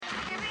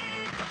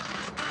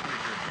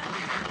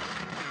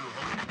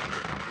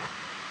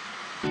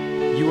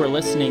You are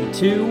listening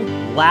to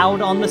Loud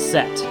on the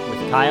Set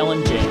with Kyle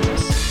and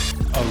James.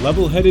 A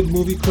level-headed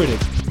movie critic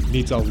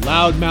meets a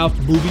loudmouth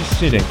movie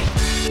cynic.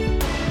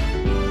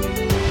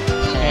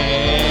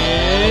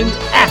 And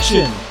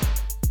action!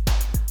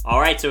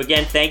 Alright, so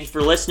again, thank you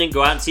for listening.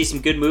 Go out and see some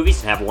good movies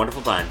and have a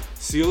wonderful time.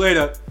 See you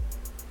later.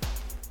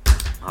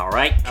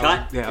 Alright,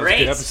 cut. That was a Great.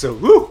 good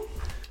episode. Woo!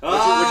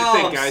 What'd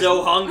you think, guys? I'm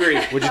so hungry.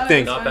 What'd you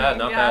think? Not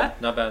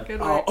bad. Good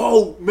work.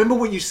 Remember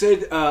what you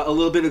said a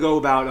little bit ago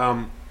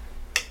about,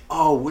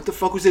 what the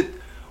fuck was it?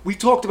 We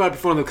talked about it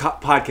before on the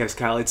podcast,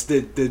 Kyle. It's the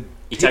You talking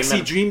Pixie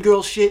about- Dream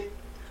Girl shit.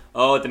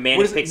 Oh, the What is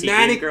Manic it? Pixie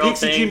Manic Dream Girl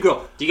Pixie thing? Dream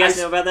Girl. Do you guys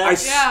know about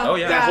that? Yeah. Oh,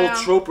 yeah. That whole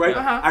Yeah. trope, right?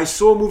 Uh-huh. I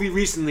saw a movie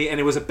recently, and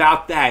it was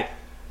about that.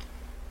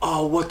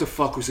 Oh, what the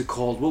fuck was it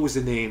called? What was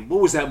the name?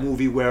 What was that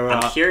movie where...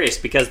 I'm curious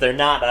because they're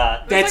not,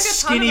 that There's like a ton of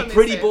skinny them these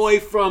pretty days. boy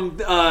from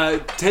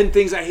 10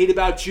 Things I Hate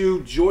About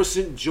You,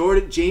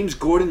 James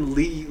Gordon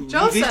Lee.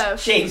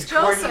 Joseph. James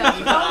Joseph.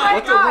 Gordon-Levitt. Oh my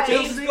What the- god. what the-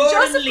 James Joseph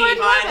Gordon-Levitt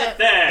Gordon-Levitt.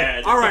 the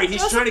third. All right,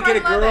 he's Joseph trying to get a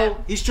girl.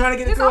 Gordon-Levitt. He's trying to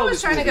get a He's girl.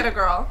 always trying to get a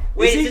girl.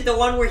 Wait, Is he? is it the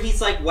one where he's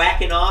like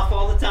whacking off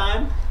all the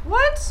time?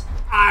 What?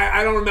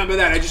 I don't remember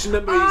that. I just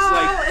remember he's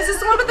like. Is this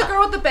the one with the girl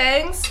with the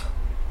bangs?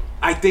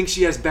 I think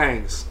she has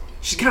bangs.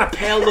 She's kind of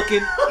pale looking.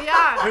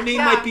 Yeah. Her name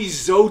yeah. might be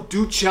Zoe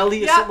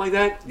Ducelli or Yeah. something like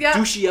that. Yeah.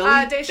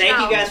 Ducelli. Deschanel.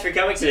 Thank you guys for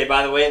coming today,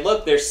 by the way.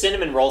 Look, there's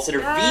cinnamon rolls that are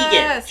vegan.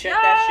 Yes, Check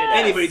that shit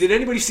out. Did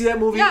anybody see that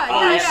movie? Yeah,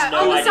 I yeah, have yeah. no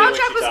Oh, the idea what soundtrack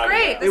you're was talking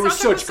great. about. The It was soundtrack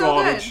such so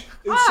good. garbage.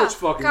 It was Ah, such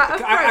fucking. God,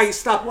 of I course.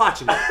 stopped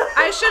watching it.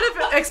 I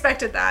should have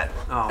expected that.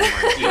 Oh Do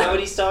my you know god. what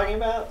he's talking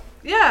about?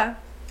 Yeah.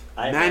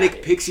 I have no Manic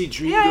idea. Pixie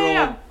Dream Yeah, Girl yeah,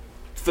 yeah.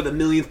 for the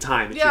millionth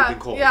time. It should Yeah, have been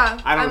called. yeah.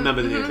 I don't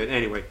remember the name of it.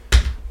 Anyway,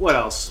 what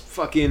else?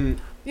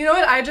 Fucking. You know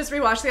what I just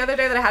rewatched the other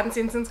day that I hadn't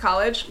seen since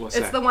college? What's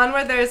It's that? the one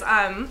where there's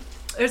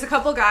a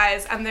couple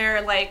guys and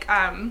they're like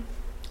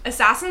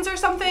assassins or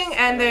something,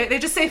 and they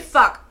just say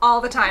fuck all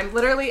the time.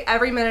 Literally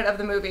every minute of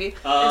the movie is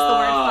the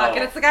word fuck.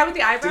 And it's the guy with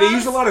the eyebrows. Do they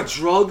use a lot of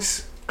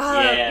drugs? Yeah.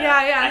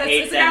 I That's,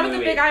 hate it's the that guy with the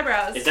movie. big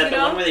eyebrows. Is that you the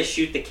know? one where they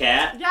shoot the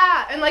cat?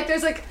 Yeah, and like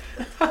there's like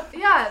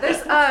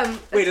there's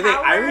Wait, are they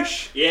tower.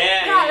 Irish?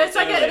 Yeah, it's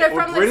like totally. they're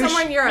Or from like British?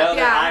 somewhere in Europe. No,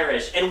 they're yeah.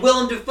 Irish. And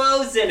Willem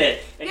Dafoe's in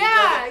it. And he's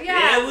Yeah, like,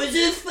 yeah. It was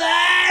a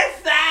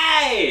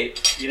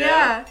firefight. You know?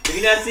 Yeah. Have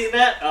you not seen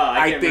that? Oh, I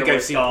I can't think remember what I've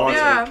it's seen called. parts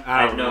Yeah. of it.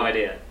 I have don't no know.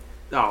 idea.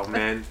 Oh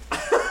man.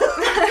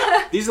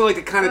 These are like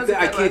the kind of That was a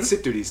I good can't one.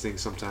 sit through these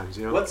things sometimes,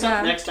 you know? What's Yeah.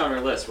 up next on our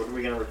list? What are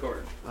we going to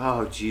record?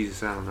 Oh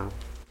Jesus, I don't know.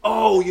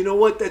 Oh, you know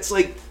what? That's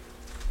like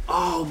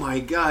oh my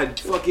god,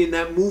 fucking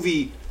that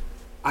movie.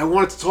 I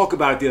wanted to talk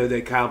about it the other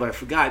day, Kyle, but I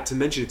forgot to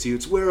mention it to you.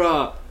 It's where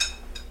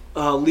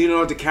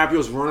Leonardo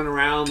DiCaprio's running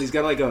around. He's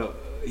got like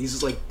he's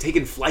just like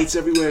taking flights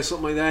everywhere or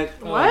something like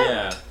that. What? Oh,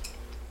 yeah.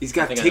 He's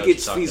got I think I know what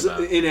tickets. you're He's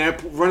talking about. in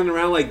airport running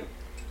around like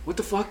what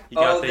the fuck? He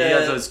got Oh, he the-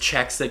 has those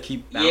checks that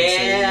keep bouncing.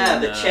 Yeah,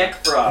 and, the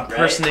check fraud, right?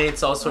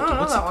 impersonates all sorts I of. don't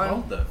What's know it that one.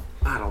 called though?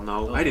 I don't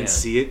know. Oh, I didn't man.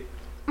 see it.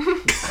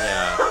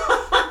 Yeah.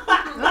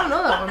 I don't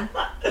know that one.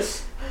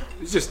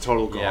 It's just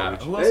total Yeah.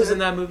 garbage. Who else is in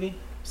that movie?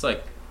 It's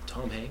like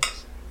Tom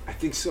Hanks. I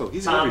think so.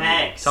 He's in Tom everything.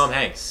 Hanks. Tom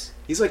Hanks.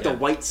 He's like Yeah. the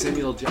white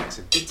Samuel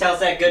Jackson. He tells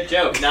that good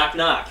joke. Knock,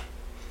 knock.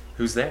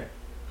 Who's there?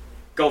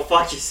 Go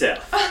fuck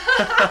yourself. Is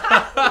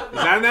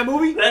that in that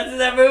movie? That's in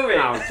that movie.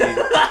 Oh,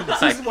 Jesus.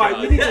 This is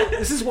why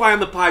this is why on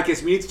the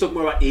podcast we need to talk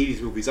more about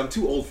 80s movies. I'm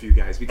too old for you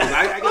guys because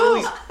I got all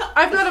these.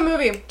 I've got a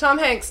movie. Tom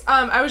Hanks.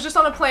 I was just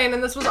on a plane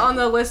and this was on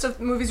the list of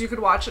movies you could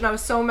watch, and I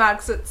was so mad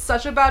because it's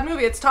such a bad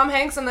movie. It's Tom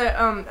Hanks and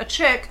a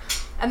chick,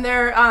 and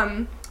they're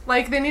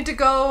like they need to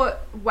go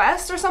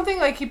west or something.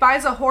 Like he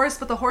buys a horse,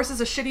 but the horse is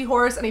a shitty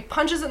horse, and he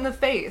punches it in the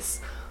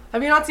face.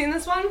 Have you not seen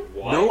this one?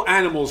 What? No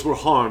animals were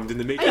harmed in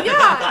the making.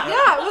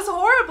 Yeah, it was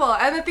horrible.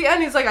 And at the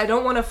end, he's like, "I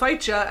don't want to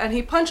fight you," and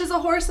he punches a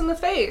horse in the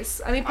face,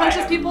 and he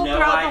punches have people no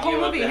throughout the idea whole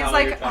what movie. the He's hell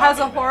like you're has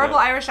a talking about. horrible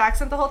Irish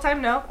accent the whole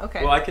time. No,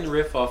 okay, Well, I can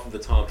riff off of the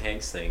Tom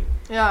Hanks thing.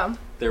 yeah.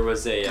 There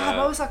was a. God,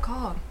 what was that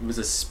called? It was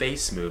a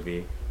space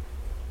movie.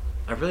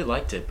 I really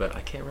liked it, but I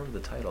can't remember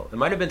the title. It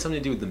might have been something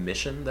to do with the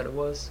mission that it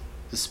was.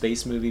 The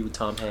space movie with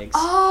Tom Hanks.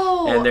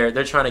 Oh, And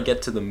they're trying to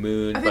get to the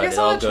moon, I think but I it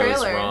saw all the goes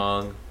trailer.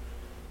 wrong.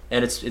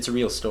 And it's a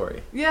real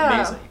story. Yeah.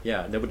 Amazing.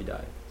 Yeah, nobody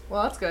died.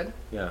 well, that's good.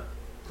 Yeah.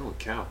 Holy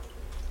cow!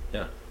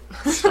 Yeah.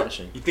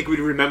 Astonishing. You think we'd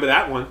remember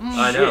that one?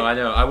 I know.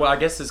 Well, I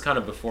guess it's kind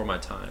of before my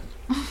time.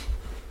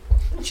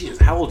 Jesus,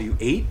 how old are you?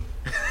 8?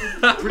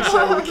 Pretty sure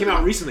that movie came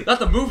out recently. Not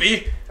the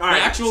movie. All right.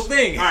 The actual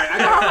thing. All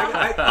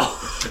right,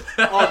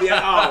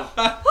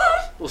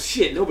 Well,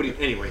 shit. Nobody.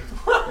 Anyway.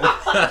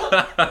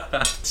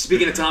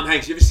 Speaking of Tom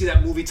Hanks, you ever see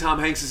that movie Tom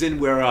Hanks is in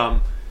where,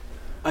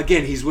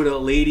 again, he's with a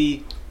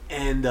lady,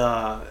 and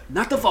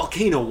not the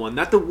volcano one,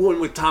 not the one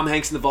with Tom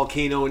Hanks in the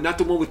volcano, and not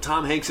the one with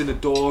Tom Hanks and the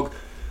dog,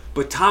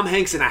 but Tom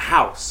Hanks in a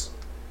house,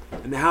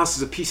 and the house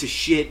is a piece of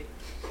shit,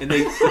 and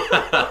they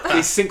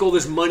sink all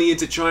this money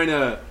into trying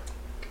to,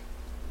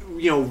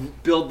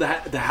 build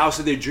the house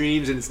of their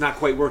dreams, and it's not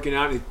quite working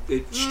out.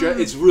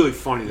 It's really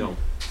funny though.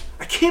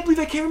 I can't believe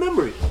I can't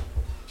remember it.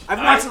 I've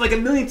watched it like a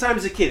million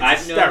times as a kid. It's I've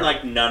known hysterical.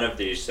 like none of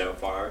these so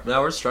far.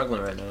 No, we're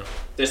struggling right now.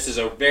 This is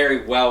a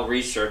very well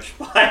researched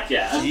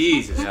podcast.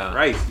 Jesus Yeah.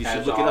 Christ, you should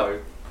As look it up.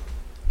 always.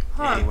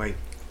 Huh. Anyway,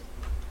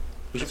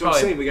 We should that's what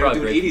I'm saying. We gotta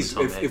do an break from 80s.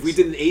 Tom If Hanks. we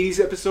did an 80s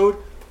episode,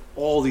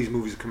 all these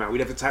movies would come out. We'd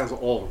have the titles of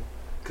all of them.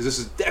 Because this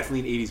is definitely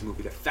an 80s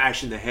movie. The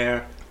fashion, the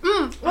hair.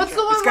 What's the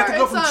one It's got the where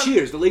girl from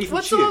Cheers, the lady from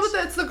What's Cheers. the one with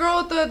it's the girl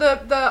with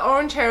the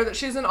orange hair that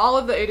she's in all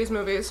of the 80s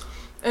movies.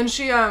 And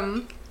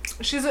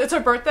it's her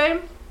birthday,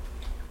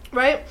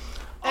 right?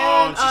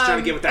 Oh, and she's trying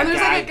to get with that and there's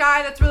guy. like a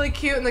guy that's really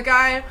cute, and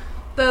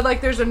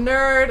there's a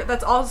nerd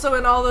that's also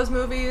in all those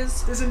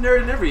movies. There's a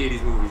nerd in every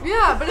 80s movie.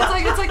 Yeah, but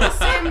it's like the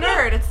same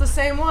nerd. It's the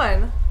same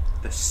one.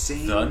 The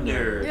same The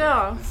nerd.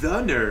 Yeah.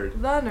 The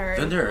nerd. The nerd.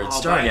 The nerd, Oh,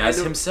 starring man, I as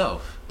know-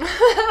 himself.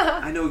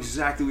 I know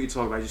exactly what you're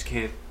talking about. I just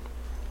can't.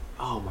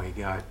 Oh my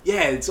god.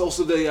 Yeah, it's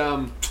also the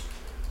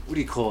what do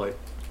you call it?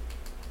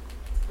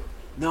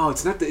 No,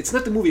 it's not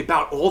the movie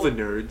about all the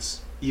nerds.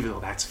 Even though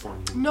that's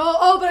funny.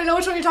 No, but I know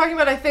which one you're talking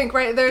about. I think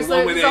right there's The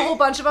one where there's a they- whole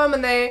bunch of them,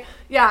 and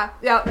yeah.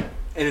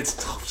 And it's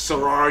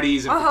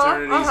sororities and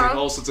fraternities and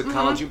all sorts of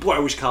college. Boy, I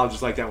wish college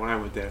was like that when I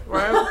went there.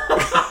 Right.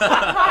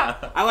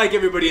 I like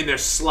everybody in their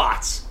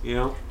slots, you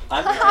know?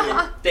 I'm trying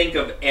to think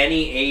of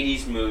any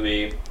 80s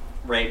movie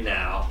right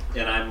now,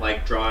 and I'm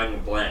like drawing a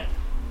blank.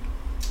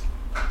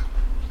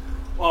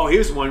 Oh,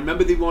 here's one.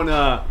 Remember the one?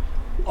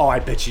 Oh, I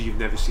bet you've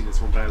never seen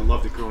this one, but I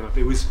loved it growing up.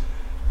 It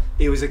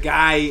was a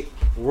guy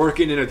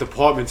working in a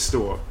department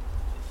store.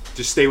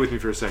 Just stay with me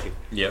for a second.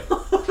 Yep.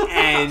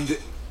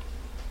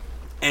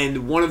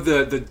 And one of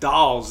the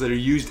dolls that are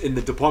used in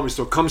the department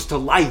store comes to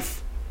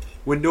life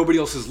when nobody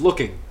else is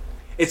looking.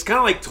 It's kind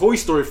of like Toy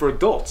Story for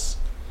adults.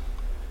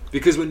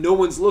 Because when no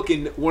one's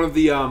looking, one of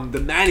the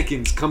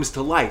mannequins comes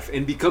to life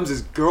and becomes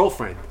his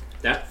girlfriend.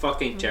 That's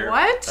fucking terrible.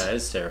 What? That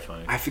is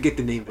terrifying. I forget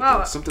the name of it. Wow.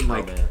 though. It's something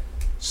like man.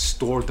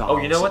 Store Doll. Oh,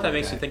 you know what that something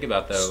makes like me think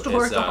about though?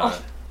 Store is, doll.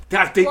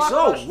 I think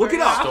so. Look it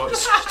up.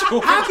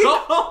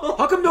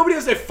 How come nobody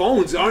has their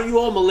phones? Aren't you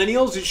all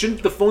millennials?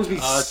 Shouldn't the phones be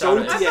sewed it's to I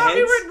your thought we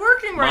heads? were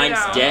working right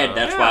Mine's now. dead.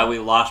 That's Yeah. why we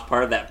lost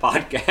part of that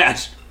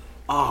podcast.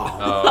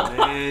 Oh,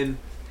 man.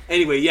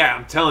 Anyway, yeah,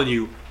 I'm telling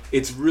you,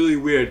 it's really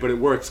weird, but it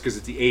works because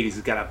it's the 80s.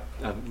 It's got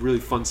a really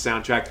fun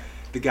soundtrack.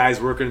 The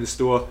guy's working in the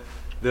store.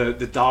 The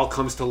doll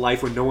comes to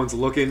life when no one's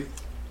looking,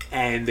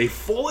 and they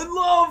fall in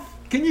love.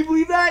 Can you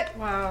believe that?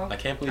 Wow. I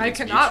can't believe I it's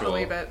cannot mutual.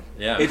 believe it.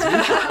 Yeah. It's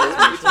mutual.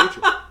 It's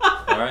mutual.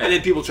 All right. And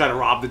then people try to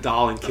rob the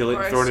doll and kill it and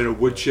course. throw it in a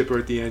wood chipper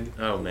at the end.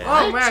 Oh man.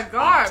 Oh my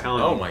god. I'm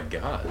telling Oh you. my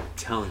god. I'm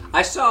telling you.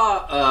 I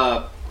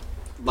saw,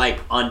 like,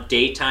 on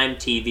daytime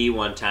TV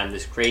one time,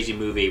 this crazy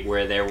movie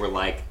where there were,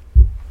 like,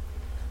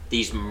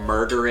 these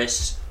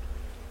murderous,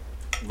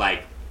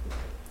 like,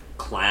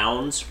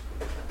 clowns.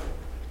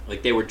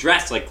 Like, they were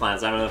dressed like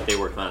clowns. I don't know if they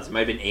were clowns. It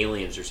might have been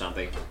aliens or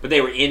something. But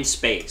they were in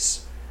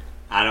space.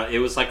 It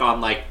was, like, on,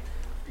 like,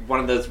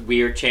 one of those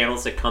weird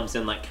channels that comes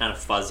in, like, kind of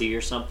fuzzy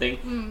or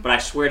something. But I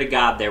swear to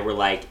God, there were,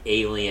 like,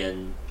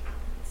 aliens,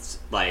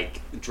 like,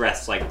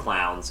 dressed like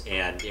clowns,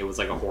 and it was,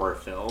 like, a horror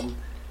film.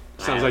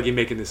 Sounds like you're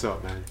making this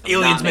up, man.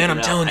 Aliens, man,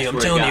 I'm telling you,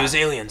 it's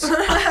aliens.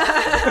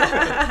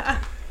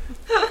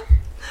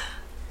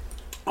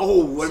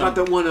 Oh, what about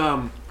that one?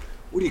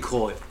 What do you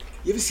call it?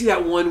 You ever see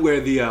that one where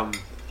the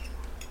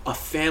a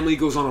family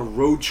goes on a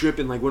road trip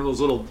in like one of those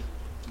little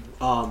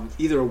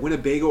either a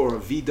Winnebago or a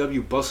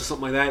VW bus or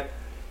something like that,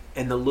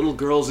 and the little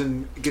girl's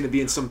gonna be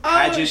in some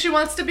pageant. Oh, she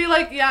wants to be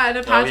like in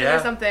a pageant yeah. or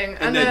something,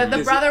 And and, then the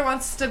is brother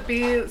wants to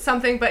be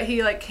something, but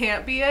he like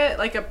can't be it,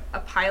 like a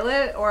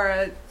pilot or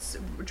a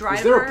driver.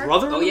 Was there a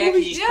brother? in Oh, the yeah, movie?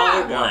 because he's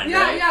colorblind,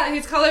 Yeah, right? yeah,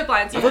 he's colorblind. So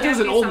I he thought there can't was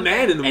an be old something.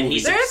 man in the And movie.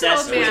 he's There is an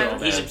obsessed old with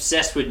man. he's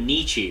obsessed with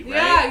Nietzsche,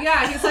 right?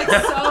 Yeah, he's like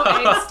so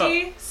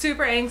angsty,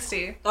 super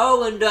angsty.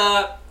 Oh, and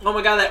oh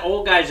my God, that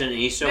old guy's in it.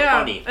 He's so Yeah,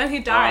 funny. and he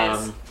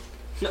dies.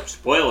 No,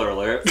 spoiler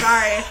alert.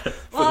 Sorry.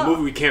 For the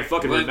movie we can't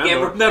fucking We remember.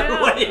 can't remember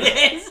Yeah. what it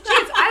is.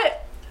 Jeez,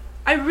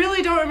 I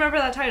really don't remember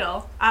that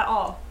title at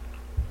all.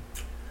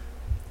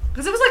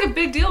 Because it was like a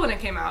big deal when it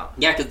came out.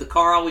 Yeah, because the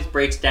car always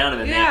breaks down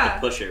and then they have Yeah. to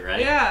push it, right?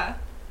 Yeah.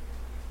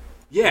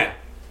 Yeah,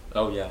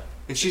 Oh yeah.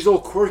 and she's all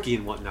quirky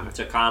and whatnot. It's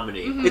a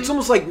comedy. It's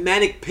almost like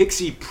Manic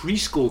Pixie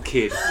preschool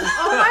kid,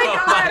 Oh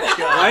my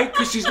god. right?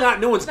 Because she's not,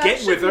 no one's That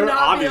getting with should her,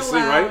 not be obviously,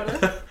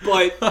 allowed. right?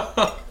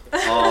 But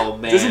Oh,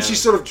 man. doesn't she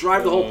sort of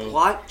drive the whole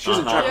plot? She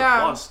doesn't drive Yeah.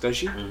 the bus, does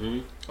she?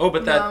 Oh,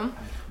 but that No. bus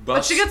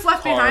But she gets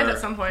left behind car at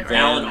some point, right?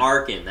 Alan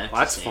Arkin. That's,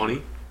 Well, that's his name.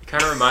 funny. It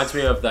kind of reminds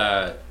me of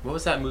that. What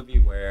was that movie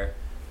where,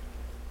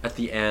 at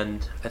the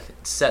end,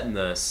 set in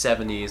the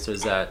 70s,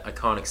 there's that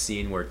iconic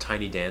scene where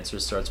Tiny Dancer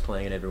starts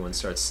playing and everyone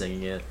starts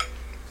singing it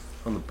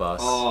on the bus.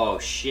 Oh,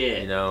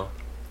 shit. You know,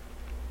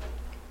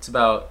 it's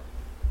about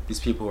these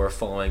people who are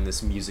following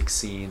this music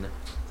scene.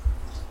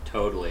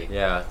 Totally.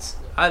 Yeah,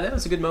 that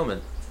was a good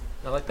moment.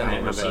 I like that I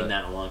moment. haven't seen but-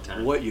 that in a long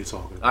time. What you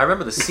talking about? I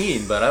remember the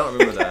scene, but I don't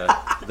remember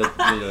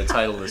the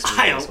title of this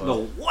movie. I as don't well.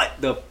 know what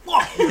the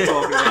fuck you're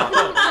talking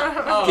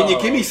about. Can you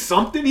give me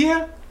something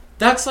here?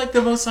 That's like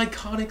the most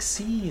iconic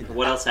scene.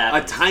 What else A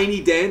happened?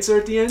 tiny dancer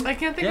at the end? I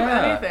can't think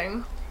Yeah. of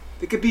anything.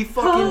 It could be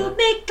fucking.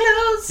 me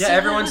closer. Yeah,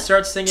 everyone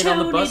starts singing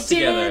on the bus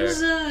together.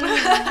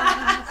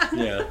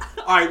 Yeah.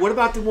 All right, what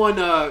about the one?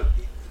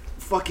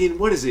 Fucking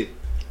what is it?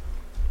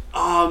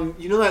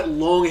 You know that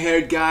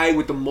long-haired guy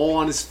with the mole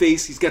on his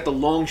face? He's got the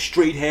long,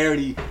 straight hair,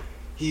 and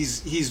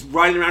he's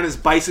riding around his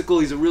bicycle.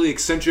 He's a really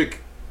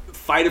eccentric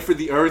fighter for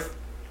the Earth,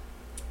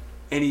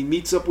 and he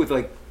meets up with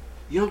like,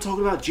 you know what I'm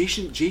talking about?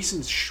 Jason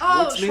Schwartzman.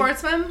 Oh,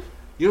 Schwartzman.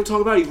 You know what I'm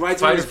talking about? He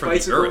rides around Fighter his for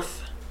bicycle. the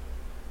Earth.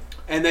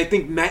 And I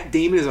think Matt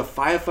Damon is a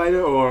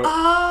firefighter, or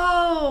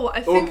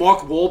I think Mark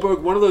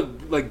Wahlberg, one of the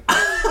like,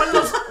 one of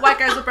those white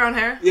guys with brown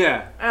hair.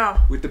 yeah,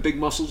 Oh. with the big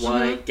muscles.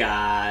 White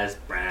guys,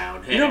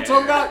 brown hair. You know what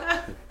I'm talking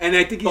about? And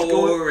I think he's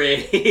Boring.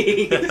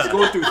 he's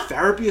going through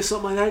therapy or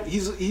something like that.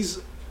 He's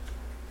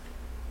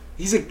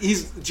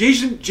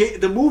Jason.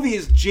 The movie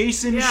is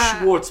Jason Yeah.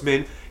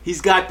 Schwartzman.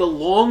 He's got the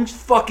long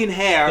fucking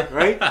hair,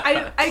 right?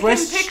 I can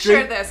Pressed picture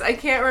straight- this. I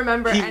can't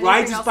remember. He anything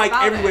rides his else bike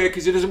about everywhere it.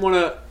 because he doesn't want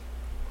to.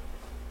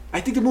 I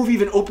think the movie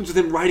even opens with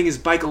him riding his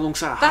bike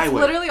alongside a That's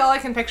highway. literally all I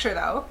can picture,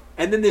 though.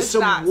 And then there's It's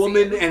some that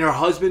woman scene. and her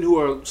husband who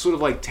are sort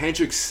of like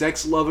tantric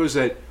sex lovers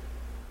that.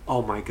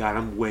 Oh my god, I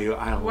don't know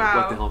what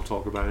Wow. the hell I'm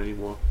talking about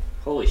anymore.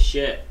 Holy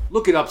shit.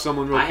 Look it up,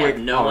 someone, real I quick.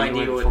 have no Oh, you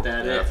idea don't what have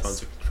that Yeah,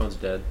 is. phone's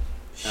dead.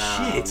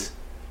 Shit.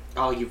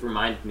 Oh, you've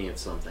reminded me of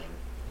something.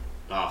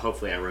 Oh,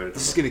 hopefully I wrote it.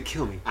 This is gonna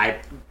kill me.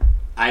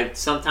 I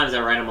sometimes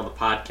I write them on the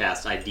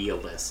podcast idea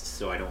list,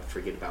 so I don't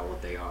forget about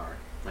what they are.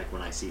 Like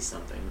when I see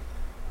something.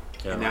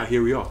 Yeah. And now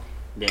here we are.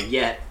 And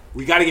yet,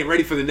 We got to get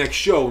ready for the next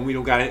show, and we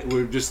don't got it.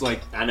 We're just like,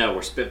 I know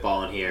we're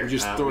spitballing here. We're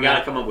just We throwing got to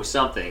out- come up with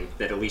something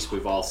that at least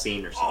we've all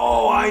seen or something.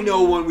 oh, I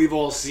know one we've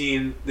all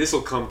seen. This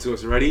will come to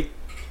us. Ready?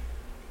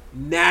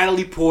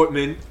 Natalie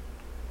Portman.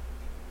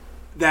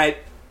 That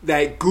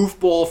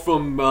goofball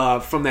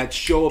from that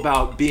show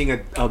about being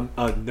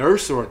a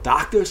nurse or a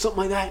doctor or something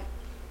like that.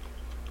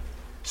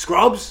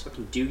 Scrubs.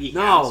 Doogie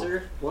No.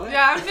 Howser? What?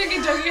 Yeah, I'm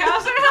thinking Dougie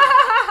Hauser.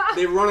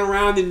 They run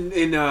around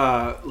in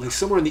like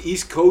somewhere on the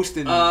East Coast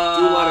and do a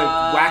lot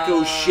of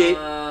wacko shit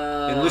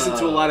and listen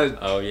to a lot of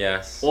Oh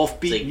yes.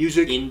 offbeat It's like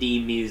music.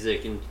 indie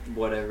music and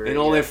whatever. And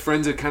all yeah. their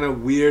friends are kind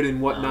of weird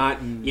and whatnot.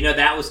 And You know,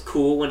 that was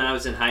cool when I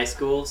was in high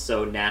school,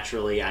 so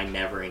naturally I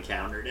never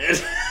encountered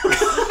it.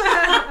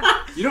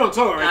 you know what I'm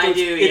talking about, right? I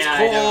do, It's yeah, I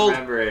don't called.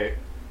 remember it.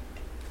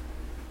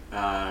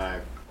 I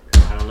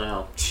don't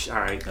know. All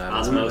right, I don't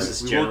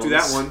Osmosis we won't do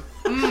that Jones.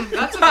 one.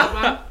 That's a good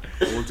one.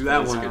 We won't do that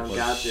That's a one. good one.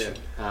 Gotcha.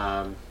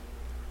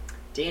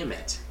 Damn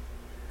it.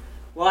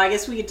 Well, I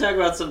guess we could talk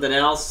about something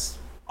else.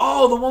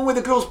 Oh, the one where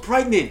the girl's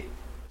pregnant.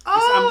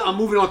 Oh, I'm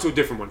moving on to a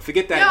different one.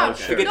 Forget that. yeah.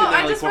 Okay. Forget No, the I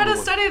Natalie just read Portman a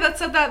one. study that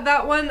said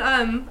that one.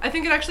 I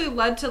think it actually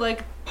led to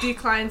like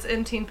declines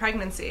in teen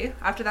pregnancy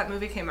after that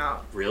movie came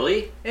out.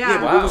 Really? Yeah,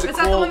 but what was it is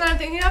that the called? one that I'm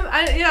thinking of?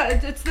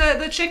 It's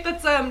the chick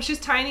that's she's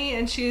tiny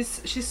and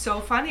she's so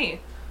funny.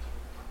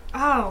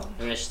 Oh,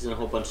 I mean, she's in a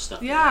whole bunch of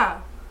stuff. yeah.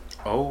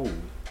 Oh.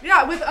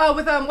 Yeah, with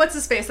what's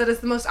his face? That is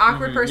the most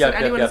awkward person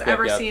Yep, anyone has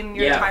ever yep. seen in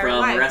your Yeah, entire from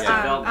life. Arrested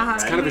Development, right?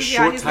 It's kind of a Yeah,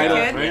 short he's the title,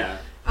 kid. right?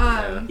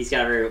 Yeah. He's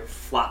got a very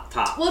flop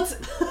top. Well,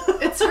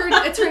 it's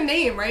her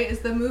name, right? Is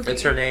the movie?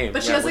 It's her name.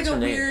 But she Yeah, has like what's a her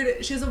name?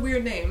 weird. She has a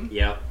weird name.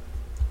 Yep.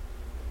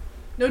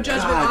 No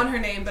judgment God. on her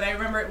name, but I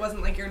remember it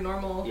wasn't like your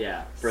normal.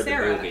 Yeah, for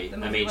Sarah, the movie. the I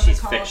movie mean, wasn't she's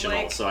called, fictional,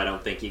 like- so I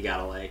don't think you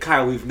gotta like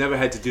Kyle, we've never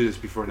had to do this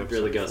before an episode.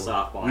 really go before.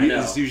 softball. I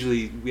know. It's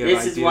usually we have This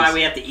ideas. is why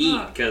we have to eat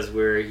Huh. because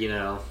we're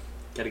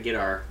gotta get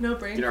our No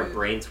brain. get our food.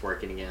 brains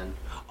working again.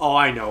 Oh,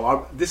 I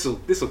know. This will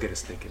get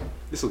us thinking.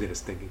 This will get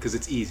us thinking because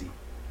it's easy.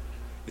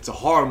 It's a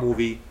horror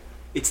movie.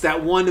 It's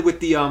that one with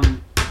the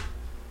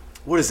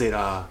what is it?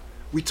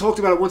 We talked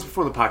about it once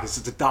before on the podcast.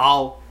 It's a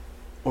doll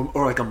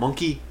or like a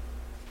monkey.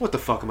 What the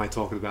fuck am I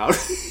talking about?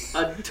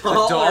 A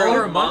doll, doll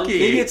or a monkey?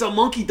 Maybe it's a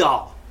monkey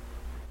doll.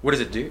 What does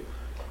it do?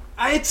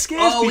 It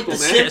scares Oh, with people,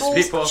 the man.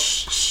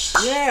 symbols?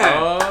 People.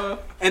 Yeah.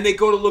 And they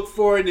go to look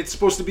for it, and it's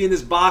supposed to be in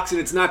this box, and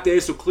it's not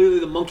there. So clearly,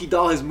 the monkey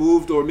doll has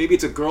moved, or maybe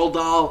it's a girl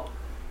doll.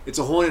 It's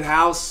a haunted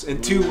house,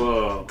 and two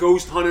Whoa.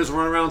 ghost hunters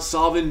run around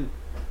solving.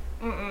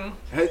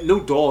 No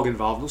dog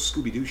involved, no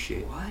Scooby Doo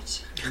shit.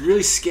 What?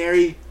 Really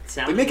scary.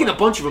 Sounds They're making like a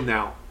bunch of them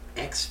now.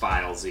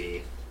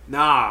 X-Files-y.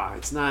 Nah,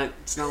 it's not.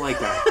 It's not like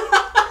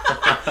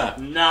that.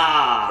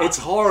 Nah. It's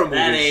horror movies.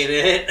 that ain't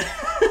it.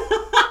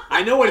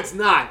 I know what it's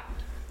not,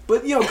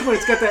 but come on,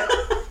 it's got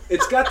that.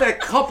 It's got that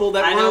couple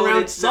that I know run what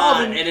around it's not,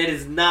 solving. and it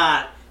is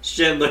not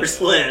Schindler's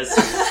List.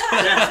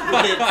 That's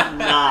what it's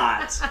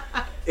not.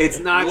 It's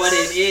not. What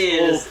it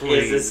is Soul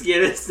Plane. a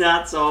skin. It's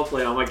not Soul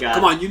Plane. Oh my god!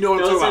 Come on, you know what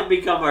I'm Those talking have about.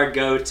 become our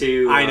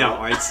go-to. I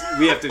know.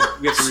 We have to. Snow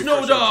refresh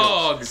ourselves.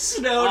 dogs.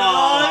 Snow dogs.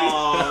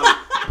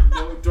 Oh,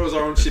 no, it throws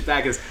our own shit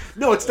back at us.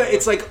 No,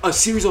 it's like a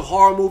series of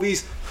horror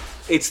movies.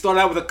 It started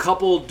out with a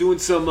couple doing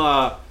some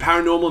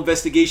paranormal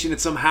investigation at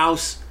some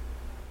house.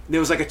 There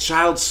was like a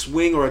child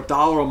swing or a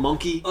doll or a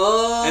monkey.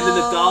 Oh. And then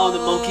the doll and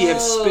the monkey have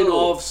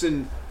spin-offs,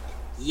 and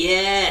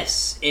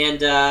Yes,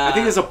 and I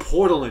think there's a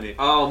portal in it.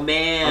 Oh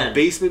man, A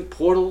basement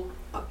portal?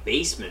 a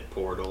basement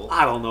portal.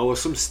 I don't know. Or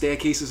some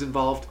staircases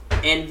involved.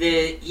 And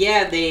they're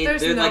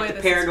There's like no way the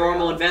this is paranormal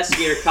real.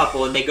 investigator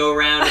couple, and they go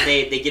around and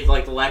they give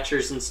like the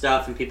lectures and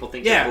stuff, and people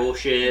think Yeah. they're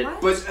bullshit.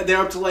 What? But they're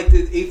up to like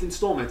the 8th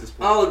installment at this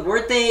point. Oh,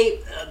 weren't they?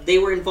 They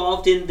were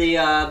involved in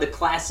the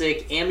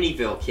classic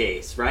Amityville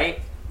case,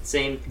 right?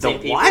 Same the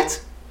people?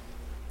 what?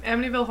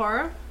 Amityville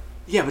Horror?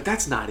 Yeah, but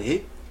that's not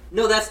it.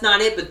 No, that's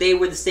not it. But they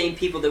were the same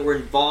people that were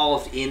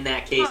involved in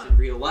that case in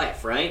real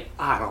life, right?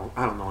 I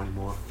don't know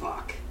anymore.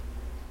 Fuck.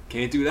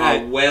 Can't do A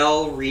that.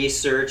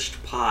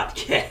 well-researched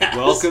podcast.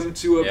 Welcome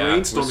to a Yeah, we're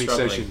brainstorming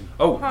struggling. session.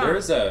 Oh, Huh.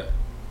 there's a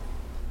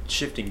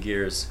shifting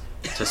gears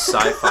to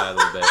sci-fi a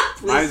little bit.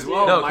 Might as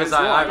well. No, might because as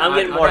well. I'm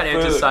getting more got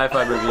into food.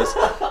 sci-fi movies.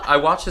 I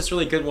watched this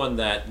really good one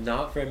that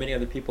not very many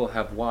other people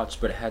have watched,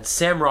 but it had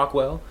Sam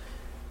Rockwell,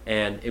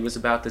 and it was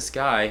about this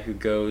guy who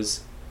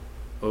goes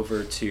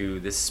over to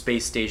this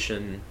space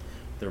station.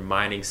 They're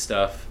mining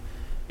stuff,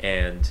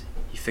 and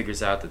he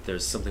figures out that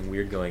there's something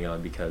weird going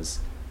on because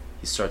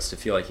he starts to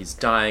feel like he's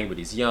dying, but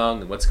he's young,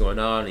 and what's going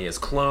on? He has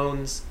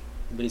clones.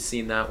 Anybody's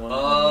seen that one?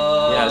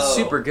 Oh. Yeah, it's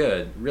super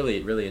good.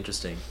 Really, really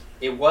interesting.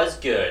 It was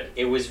good.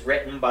 It was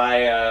written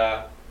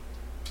by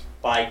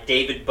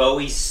David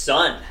Bowie's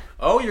son.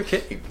 Oh, you're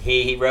kidding.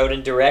 He wrote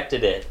and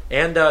directed it.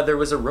 And there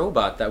was a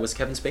robot that was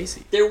Kevin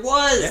Spacey. There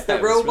was Yeah, the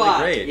it was really robot.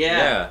 great. Yeah.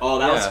 Yeah. Oh,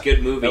 that was Yeah. a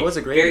good movie. That was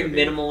a great Very movie.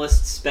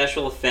 minimalist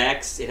special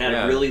effects. It had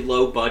Yeah. a really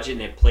low budget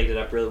and it played it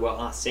up really well.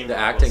 Oh, Sam The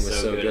Rockwell's acting was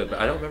so in good, but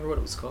that. I don't remember what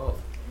it was called.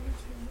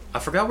 I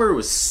forgot where it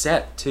was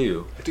set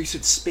too. I thought you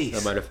said space.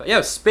 That might have.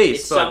 Yeah,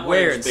 space, It's but somewhere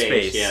where in in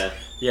space, space?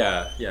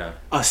 yeah. Yeah.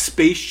 A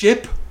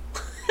spaceship?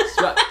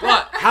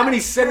 What? How many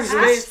centers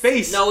in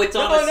space? No, it's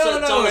on a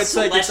It's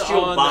like it's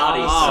celestial on,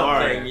 body. on Oh, something.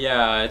 alright.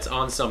 Yeah, it's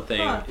on something.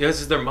 Huh.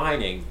 Because they're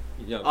mining.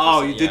 You know,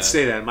 Oh, you yeah. did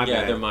say that. My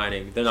yeah, bad. they're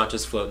mining. They're not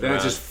just floating They're around.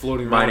 not just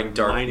floating mining around,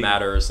 dark mining.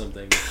 matter or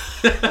something.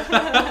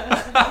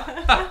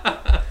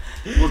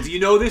 Well, do you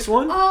know this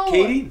one, Oh,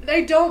 Katie?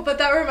 I don't, but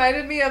that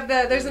reminded me of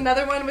there's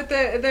another one with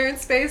they're in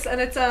space,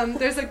 and it's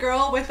there's a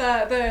girl with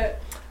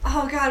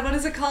oh god, what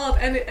is it called?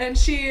 And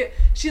she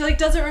like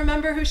doesn't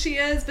remember who she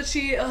is, but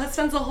she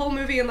spends the whole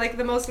movie in like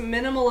the most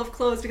minimal of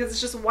clothes because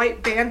it's just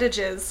white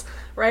bandages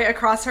right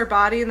across her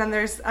body, and then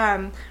there's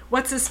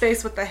what's his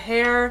face with the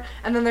hair,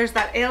 and then there's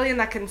that alien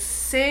that can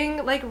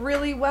sing like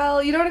really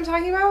well. You know what I'm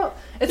talking about?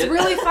 It's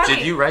really funny.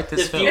 Did you write The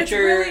this film? It's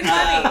future, really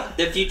funny.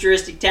 the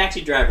futuristic taxi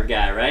driver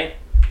guy, right?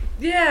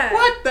 Yeah.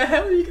 What the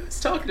hell are you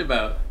guys talking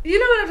about? You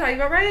know what I'm talking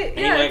about, right? And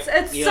Yeah, he,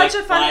 it's he, such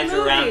a funny flies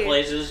movie. around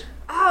places.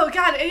 Oh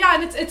god, yeah,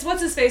 and it's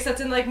what's his face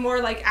that's in like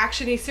more like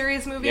actiony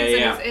serious movies,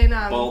 Yeah. and he's in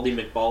Baldy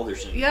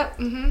McBalderson. Yep.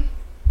 Mm-hmm.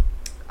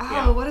 Oh,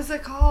 Yeah. what is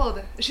it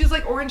called? She's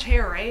like orange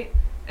hair, right?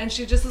 And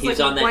she just is He was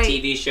like on that white.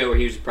 TV show where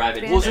he was a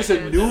private Well, Was this a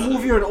detective. new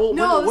movie or an old?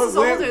 No, this is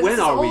older. When This is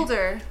are we?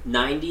 older.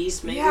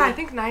 90s, maybe? Yeah, I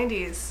think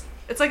 90s.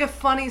 It's like a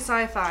funny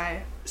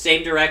sci-fi.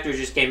 Same director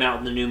just came out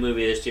with a new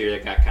movie this year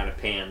that got kind of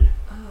panned.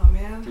 Oh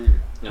man.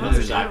 Another That's a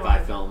good sci-fi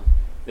one. film.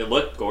 It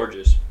looked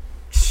gorgeous.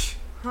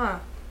 Huh.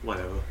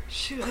 Whatever.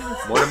 Shoot. I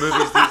haven't More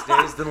movies these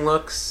days than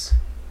looks.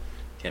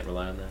 Can't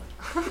rely on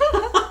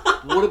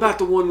that. What about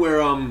the one where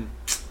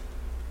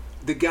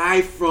the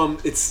guy from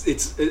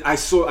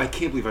I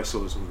can't believe I saw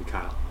this movie,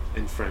 Kyle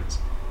and Friends.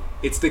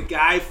 It's the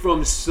guy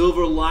from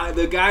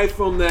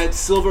that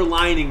Silver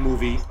Lining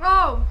movie.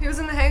 Oh, he was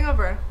in The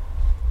Hangover,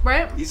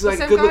 right? He's The like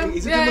a same good guy? looking.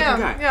 He's a good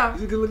looking guy. Yeah.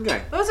 He's a good looking guy.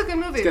 That was a good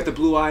movie. He's got the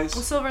blue eyes.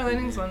 The Silver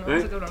Linings one. That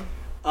was a Right? good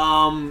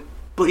one.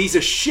 But he's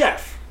a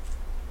chef.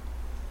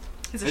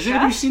 He's a Has chef.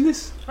 anybody seen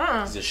this?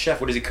 He's a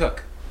chef. What does he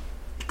cook?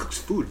 He cooks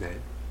food,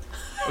 man.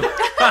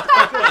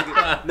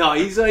 No,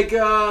 he's like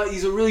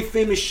he's a really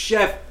famous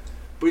chef,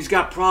 but he's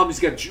got problems.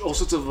 He's got all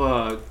sorts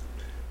of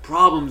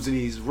problems, and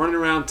he's running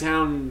around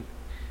town.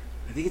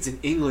 I think it's in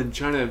England,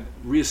 trying to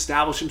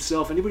reestablish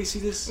himself. Anybody see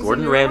this?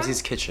 Gordon new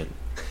Ramsay's Kitchen.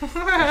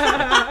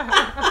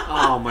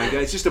 Oh my god,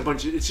 it's just a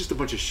bunch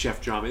of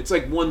chef drama. It's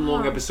like one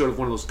long episode of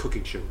one of those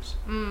cooking shows,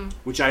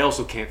 which I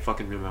also can't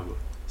fucking remember.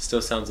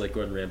 Still sounds like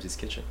Gordon Ramsay's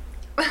Kitchen.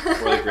 Or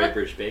the Great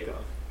British Bake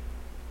Off.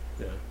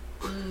 Yeah.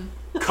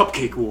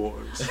 Cupcake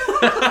Wars.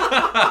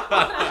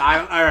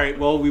 All right,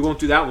 well, we won't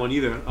do that one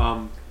either.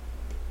 I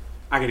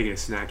gotta get a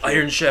snack. Here.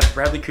 Iron Chef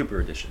Bradley Cooper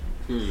edition.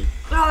 Oh,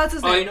 that's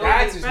his name. Oh, you know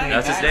That's his Right. name.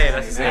 That's his name.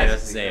 That's his name.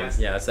 That's his name.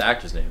 Yeah, that's the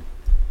actor's name.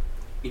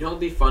 You know what would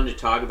be fun to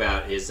talk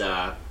about is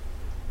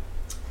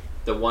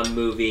the one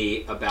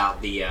movie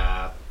about the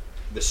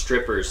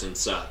strippers and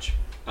such.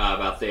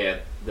 About the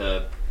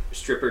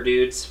stripper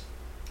dudes.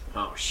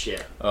 Oh,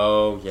 shit.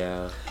 Oh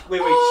yeah. Wait,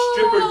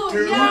 Oh,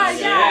 yeah.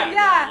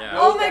 Yeah.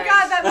 Oh my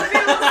god, that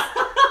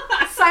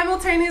movie was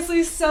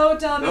simultaneously so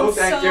dumb No, and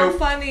thank so you.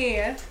 funny.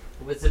 It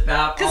was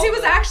about... Because he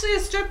was actually a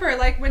stripper,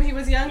 like when he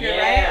was younger, right?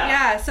 Yeah.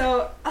 Yeah.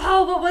 So,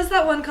 what was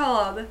that one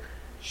called?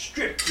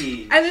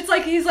 Striptease. And it's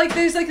like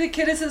there's like the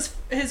kid is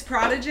his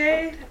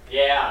protege,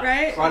 Yeah.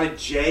 right?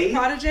 Prodigy.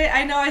 Protege.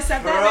 I know I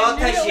said that.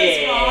 And I knew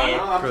it was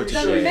wrong.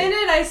 Protege. The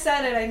minute I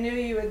said it, I knew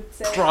you would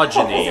say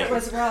Progeny. it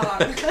was wrong.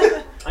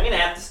 I'm gonna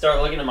have to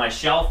start looking at my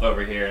shelf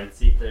over here and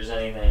see if there's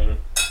anything.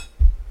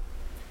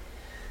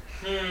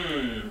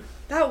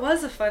 That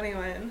was a funny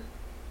one.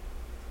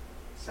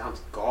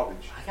 Sounds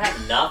garbage. I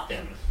got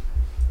nothing.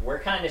 We're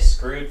kind of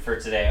screwed for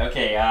today.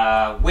 Okay,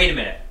 wait a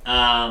minute.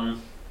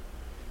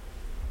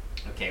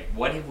 Okay,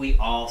 what have we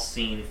all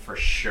seen for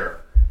sure?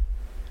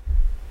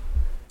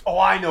 Oh,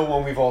 I know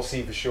one we've all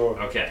seen for sure.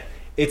 Okay.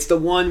 It's the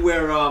one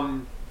where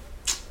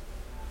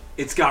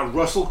it's got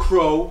Russell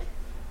Crowe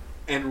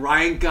and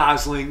Ryan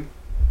Gosling,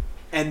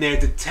 and they're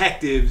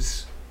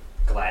detectives,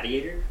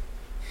 Gladiator?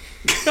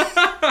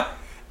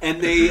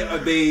 and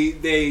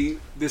they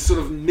this sort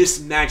of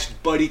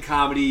mismatched buddy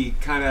comedy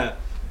kind of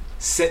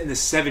set in the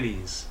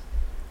 70s.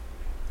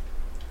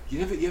 You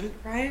haven't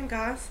Ryan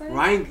Gosling?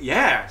 Ryan,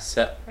 yeah,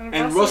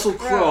 and Russell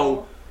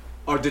Crowe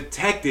are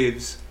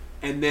detectives,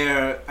 and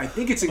they're I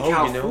think it's in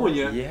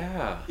California.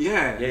 Yeah.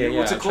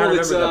 What's it I'm trying called? to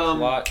It's remember the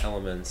plot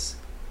elements.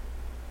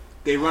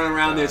 they run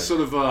around. They're God.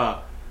 sort of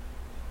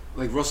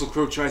like Russell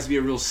Crowe tries to be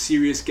a real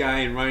serious guy,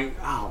 and Ryan.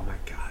 Oh my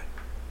god.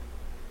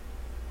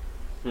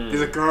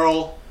 There's a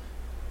girl.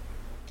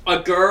 A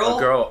girl?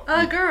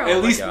 A girl.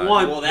 At least God.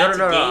 one. Well, that's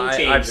no. a game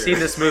changer. I've seen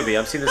this movie.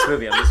 I'm just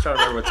trying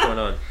to remember what's going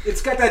on.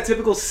 It's got that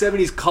typical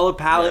 70s color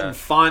palette Yeah. and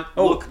font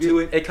look to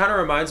it. It kind of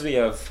reminds me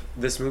of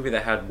this movie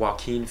that had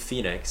Joaquin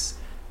Phoenix,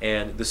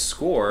 and the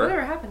score.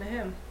 Whatever happened to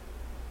him?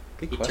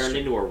 Good He question. turned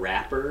into a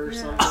rapper or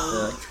something?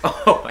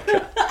 Oh my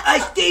god! I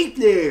stayed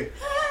there.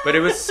 But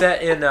it was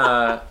set in.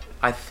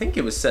 I think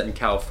it was set in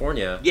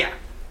California. Yeah.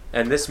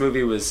 And this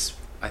movie was,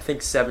 I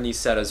think, 70s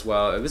set as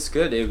well. It was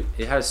good.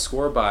 It had a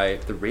score by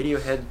the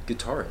Radiohead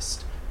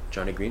guitarist,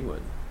 Johnny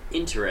Greenwood.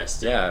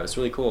 Interesting. Yeah, it was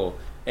really cool.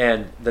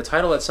 And the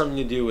title had something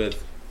to do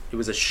with, it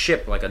was a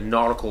ship, like a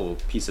nautical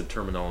piece of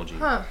terminology.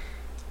 Huh.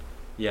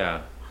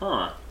 Yeah.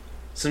 Huh.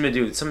 Something to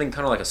do with something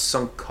kind of like a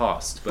sunk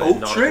cost, but Boat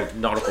in trip?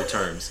 nautical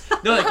terms.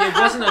 No, like it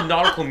wasn't a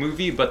nautical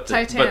movie, but the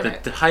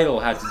Titanic. title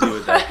had to do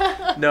with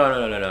that.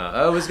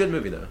 No. It was a good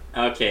movie though.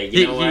 Okay,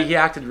 you know what? He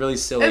acted really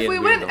silly. If and we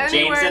weird went the whole time.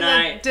 anywhere James in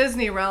and the I-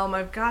 Disney realm,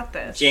 I've got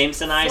this.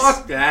 James and I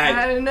Fuck that.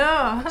 I don't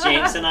know.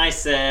 James and I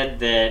said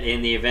that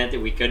in the event that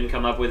we couldn't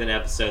come up with an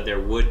episode, there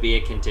would be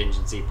a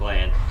contingency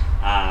plan.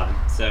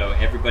 So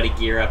everybody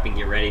gear up and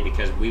get ready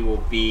because we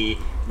will be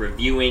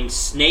reviewing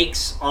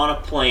Snakes on a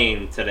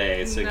Plane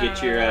today. So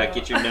get your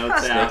notes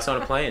out. Snakes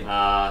on a plane.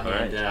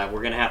 And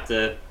we're gonna have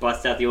to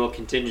bust out the old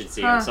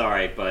contingency. Huh. I'm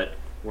sorry, but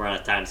we're on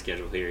a time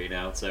schedule here, you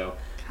know. So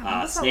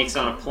God, that's Snakes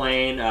not on a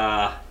Plane.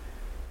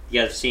 You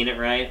guys have seen it,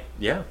 right?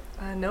 Yeah.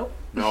 Nope.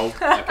 No.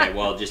 Okay.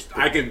 Well, just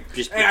I can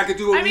Just- I could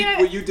do what, I mean,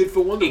 what you did for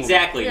Wonder Woman.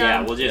 exactly. Yeah.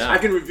 Yeah. We'll just. Yeah. I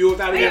can review it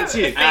without even Yeah.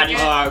 seeing it.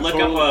 Just look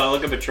total-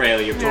 up a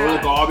trailer. You're Total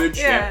Yeah. garbage.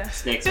 Yeah.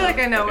 Snakes I feel on-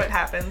 like I know okay. what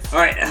happens. All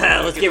right,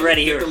 let's get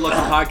ready Get here. the Lucky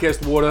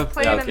Podcast water.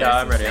 Playing Yeah, and yeah, there's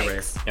I'm ready, some I'm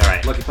ready. snakes. All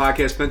right. Lucky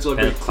Podcast pencil.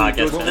 Pen- podcast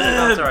We'll pencil.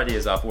 bounce our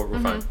ideas off. We're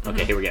fine.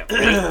 Okay, here we go.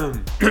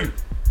 Ready?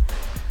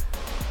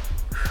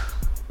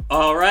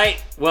 All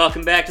right,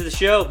 welcome back to the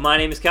show. My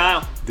name is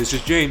Kyle, This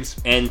is James.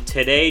 and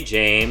today,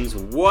 James,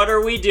 what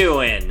are we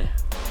doing?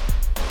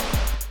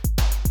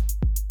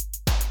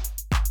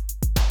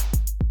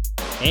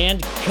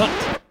 And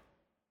cut.